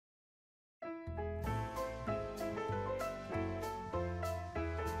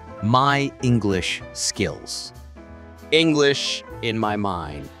My English skills. English in my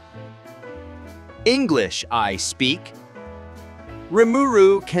mind. English I speak.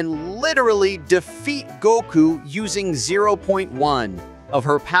 Rimuru can literally defeat Goku using 0.1 of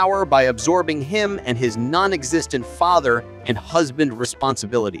her power by absorbing him and his non-existent father and husband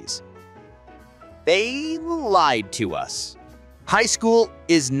responsibilities. They lied to us. High school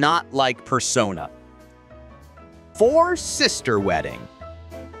is not like Persona. For sister wedding.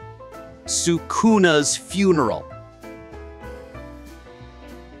 Sukuna's funeral.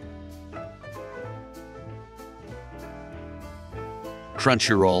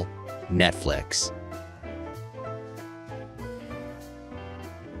 Crunchyroll, Netflix.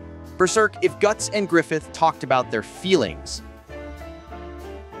 Berserk, if Guts and Griffith talked about their feelings.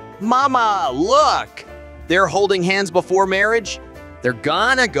 Mama, look! They're holding hands before marriage? They're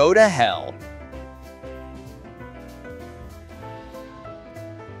gonna go to hell.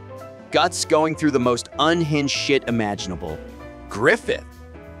 Guts going through the most unhinged shit imaginable. Griffith.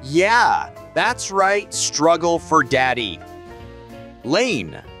 Yeah, that's right, struggle for daddy.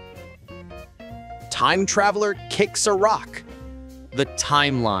 Lane. Time traveler kicks a rock. The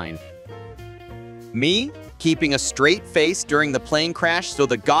timeline. Me, keeping a straight face during the plane crash so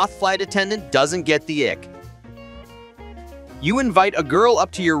the goth flight attendant doesn't get the ick. You invite a girl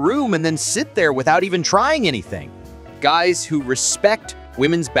up to your room and then sit there without even trying anything. Guys who respect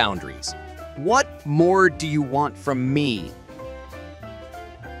women's boundaries. What more do you want from me?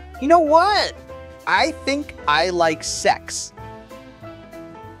 You know what? I think I like sex.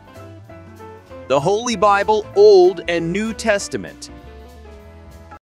 The Holy Bible, Old and New Testament.